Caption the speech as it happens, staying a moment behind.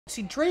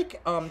See, Drake,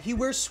 he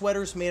wears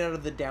sweaters made out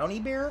of the Downy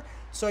Bear,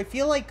 so I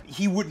feel like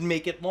he wouldn't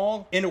make it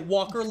long in a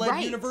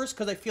Walker-led universe,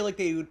 because I feel like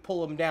they would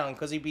pull him down,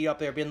 because he'd be up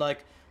there being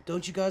like,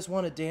 don't you guys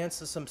want to dance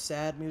to some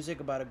sad music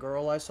about a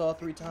girl I saw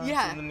 3 times?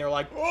 Yeah. And then they're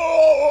like,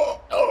 oh,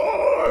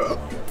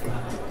 oh.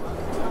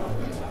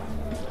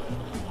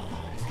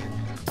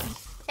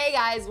 Hey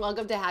guys,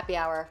 welcome to Happy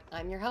Hour.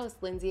 I'm your host,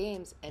 Lindsay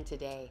Ames, and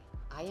today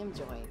I am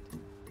joined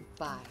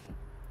by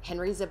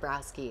Henry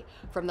Zebrowski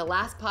from the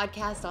last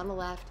podcast on the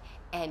left,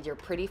 and Your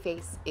Pretty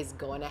Face is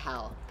Going to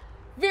Hell.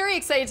 Very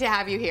excited to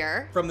have you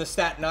here. From the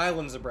Staten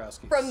Island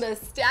Zebrowskis. From the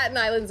Staten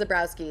Island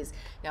Zebrowskis.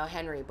 Now,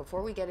 Henry,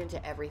 before we get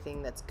into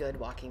everything that's good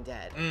Walking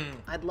Dead,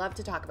 I'd love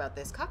to talk about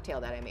this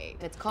cocktail that I made.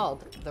 It's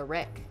called the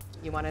Rick.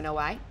 You want to know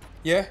why?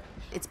 Yeah.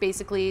 It's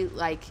basically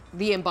like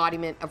the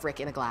embodiment of Rick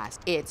in a glass.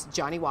 It's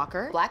Johnnie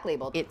Walker Black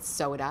Label. It's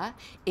soda.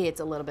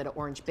 It's a little bit of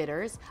orange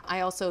bitters.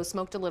 I also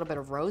smoked a little bit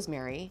of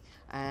rosemary,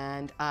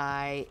 and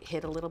I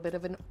hit a little bit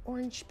of an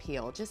orange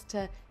peel just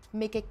to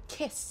make a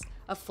kiss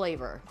of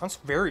flavor. That's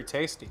very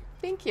tasty.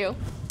 Thank you.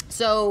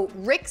 So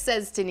Rick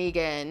says to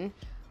Negan,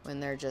 when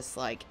they're just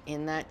like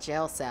in that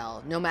jail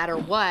cell, no matter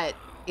what,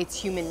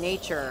 it's human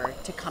nature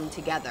to come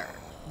together.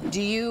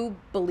 Do you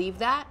believe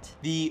that?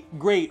 The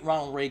great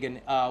Ronald Reagan,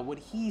 what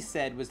he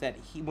said was that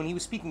when he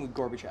was speaking with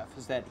Gorbachev,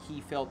 is that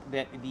he felt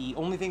that the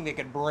only thing that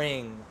could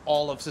bring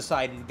all of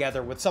society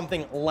together was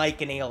something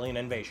like an alien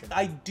invasion.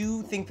 I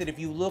do think that if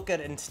you look at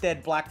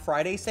instead Black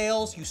Friday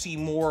sales, you see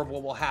more of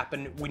what will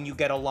happen when you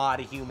get a lot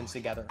of humans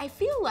together. I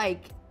feel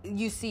like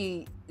you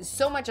see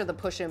so much of the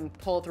push and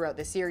pull throughout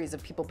the series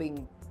of people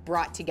being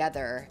brought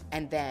together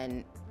and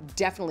then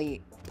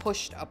definitely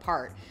pushed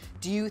apart.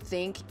 Do you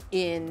think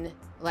in,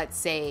 let's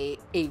say,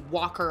 a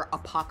Walker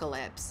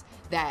apocalypse,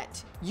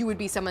 that you would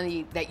be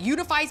somebody that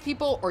unifies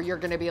people, or you're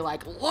gonna be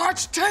like,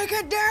 let's take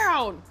it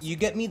down? You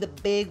get me the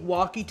big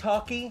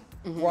walkie-talkie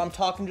where I'm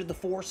talking to the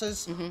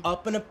forces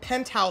up in a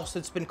penthouse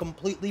that's been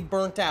completely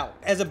burnt out.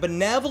 As a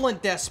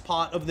benevolent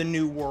despot of the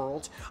new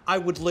world, I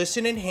would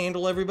listen and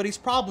handle everybody's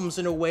problems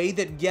in a way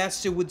that,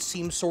 yes, it would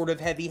seem sort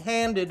of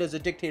heavy-handed as a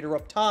dictator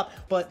up top,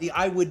 but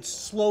I would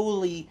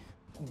slowly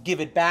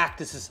give it back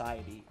to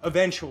society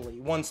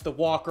eventually once the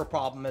Walker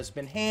problem has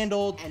been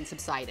handled and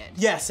subsided.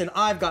 Yes, and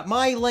I've got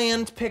my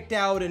land picked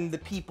out, and the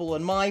people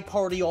in my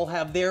party all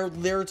have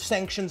their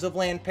sanctions of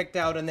land picked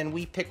out, and then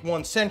we pick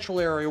one central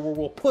area where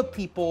we'll put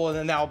people,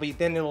 and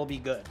then it'll be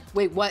good.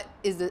 Wait, what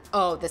is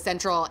the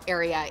central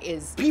area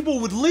is? People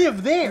would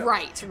live there.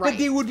 Right. But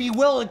they would be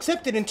well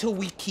accepted until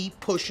we keep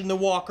pushing the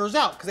Walkers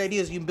out. Because the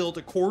idea is you build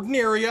a cordon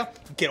area,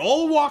 get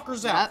all the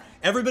Walkers out. Yep.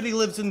 Everybody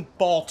lives in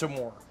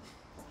Baltimore.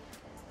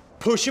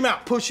 Push him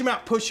out, push him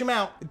out, push him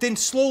out. Then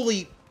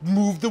slowly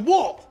move the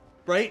wall,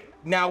 right?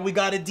 Now we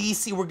got a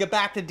DC, we'll get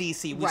back to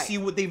DC. We see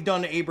what they've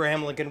done to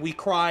Abraham Lincoln. We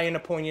cry in a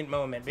poignant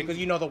moment because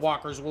you know the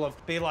Walkers will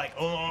have be like,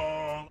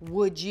 oh.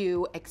 Would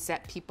you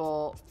accept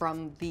people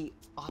from the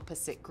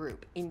opposite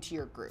group into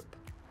your group?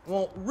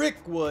 Well, Rick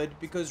would,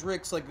 because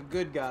Rick's like a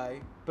good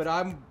guy, but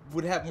I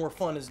would have more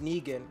fun as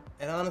Negan.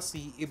 And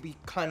honestly, it'd be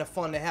kind of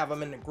fun to have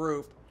him in the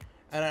group.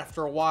 And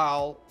after a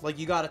while, like,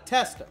 you gotta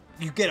test him.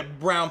 You get a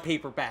brown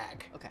paper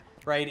bag. Okay.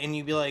 Right? And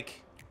you'd be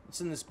like,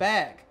 what's in this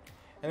bag?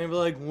 And they'd be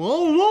like,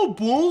 well, no,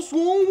 boss,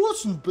 well,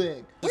 what's in the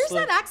bag? Where's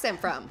that accent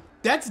from?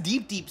 That's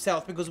deep, deep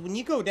south, because when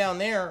you go down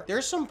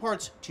there's some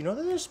parts, do you know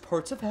that there's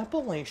parts of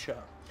Appalachia?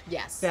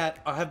 Yes. That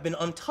have been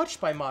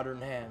untouched by modern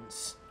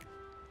hands.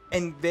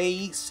 And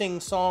they sing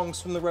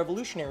songs from the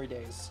Revolutionary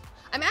days.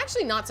 I'm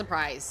actually not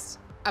surprised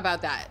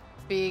about that,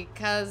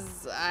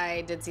 because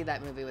I did see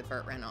that movie with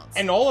Burt Reynolds.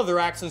 And all of their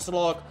accents are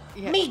like,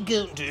 me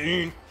go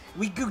down,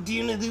 we go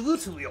down to the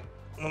Louisville.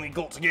 And we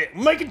got to get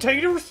making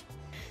taters,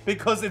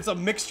 because it's a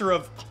mixture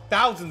of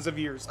thousands of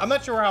years. I'm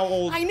not sure how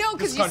old. I know,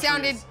 because you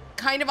sounded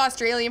kind of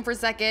Australian for a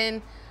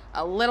second,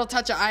 a little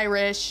touch of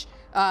Irish.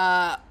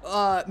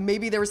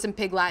 Maybe there was some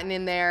Pig Latin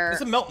in there. It's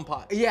a melting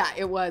pot. Yeah,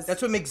 it was.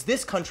 That's what makes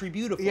this country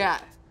beautiful. Yeah.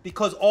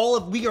 Because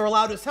we are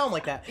allowed to sound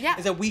like that. Yeah.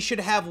 Is that we should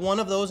have one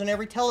of those in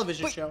every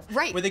television show.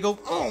 Right. Where they go,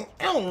 oh,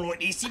 I don't know what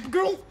these people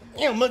girl.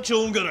 Yeah, much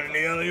old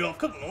gonna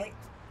cooking.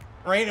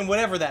 Right, and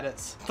whatever that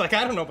is. Like,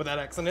 I don't know what that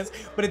accent is,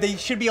 but they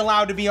should be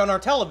allowed to be on our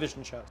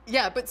television show.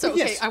 Yeah, but so,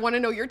 okay, I want to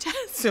know your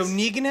test. So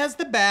Negan has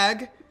the bag,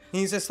 and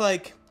he's just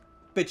like,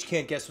 bitch, you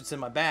can't guess what's in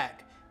my bag.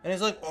 And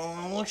he's like,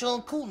 oh, what's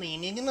all cool,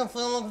 man? Negan, I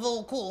feel like it's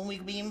all cool, we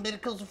could be in better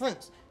close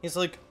friends. He's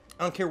like,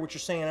 I don't care what you're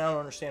saying, I don't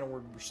understand a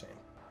word you're saying.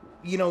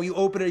 You know, you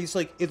open it, he's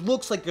like, it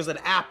looks like there's an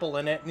apple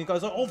in it, and he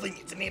goes, oh, I think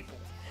it's an apple.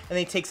 And then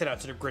he takes it out,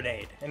 it's a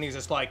grenade, and he's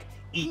just like,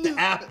 eat the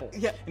apple.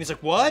 Yeah. And he's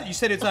like, what? You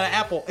said it's not an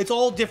apple. It's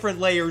all different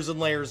layers and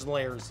layers and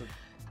layers.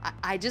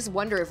 I just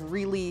wonder if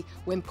really,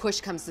 when push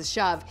comes to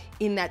shove,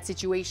 in that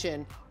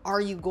situation,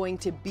 are you going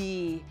to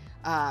be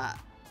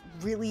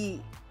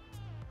really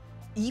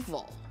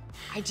evil?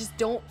 I just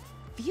don't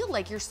feel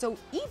like you're so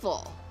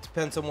evil.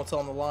 Depends on what's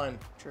on the line.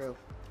 True.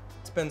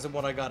 Depends on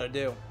what I gotta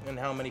do and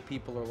how many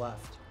people are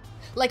left.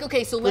 Like,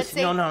 okay, so let's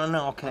say...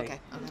 No, okay. Okay.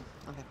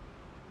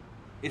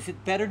 Is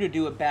it better to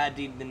do a bad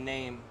deed in the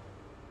name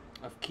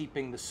of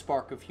keeping the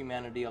spark of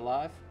humanity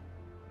alive?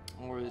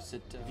 Or is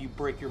it if you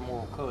break your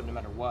moral code no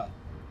matter what?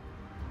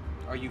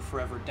 Are you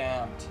forever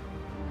damned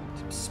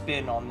to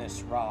spin on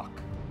this rock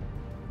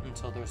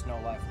until there's no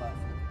life left?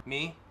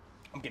 Me?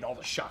 I'm getting all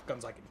the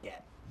shotguns I can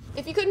get.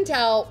 If you couldn't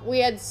tell, we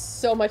had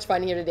so much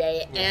fun here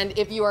today. Yeah. And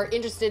if you are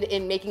interested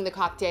in making the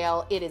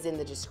cocktail, it is in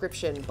the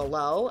description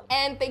below.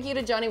 And thank you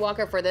to Johnnie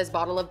Walker for this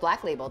bottle of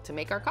Black Label to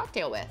make our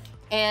cocktail with.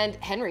 And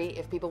Henry,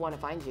 if people want to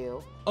find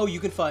you. Oh, you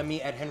can find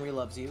me at Henry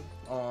Loves You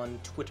on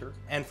Twitter.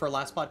 And for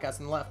Last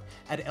Podcast on the Left,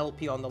 at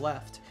LP on the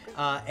Left.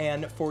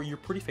 And for Your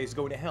Pretty Face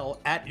Going to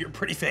Hell, at Your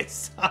Pretty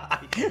Face.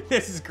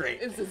 This is great.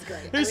 This is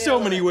great. There's so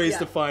many ways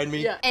to find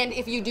me. Yeah. And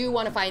if you do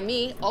want to find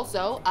me,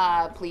 also,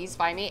 please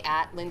find me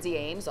at Lindsay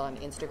Ames on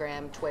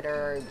Instagram,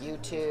 Twitter,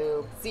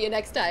 YouTube. See you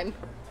next time.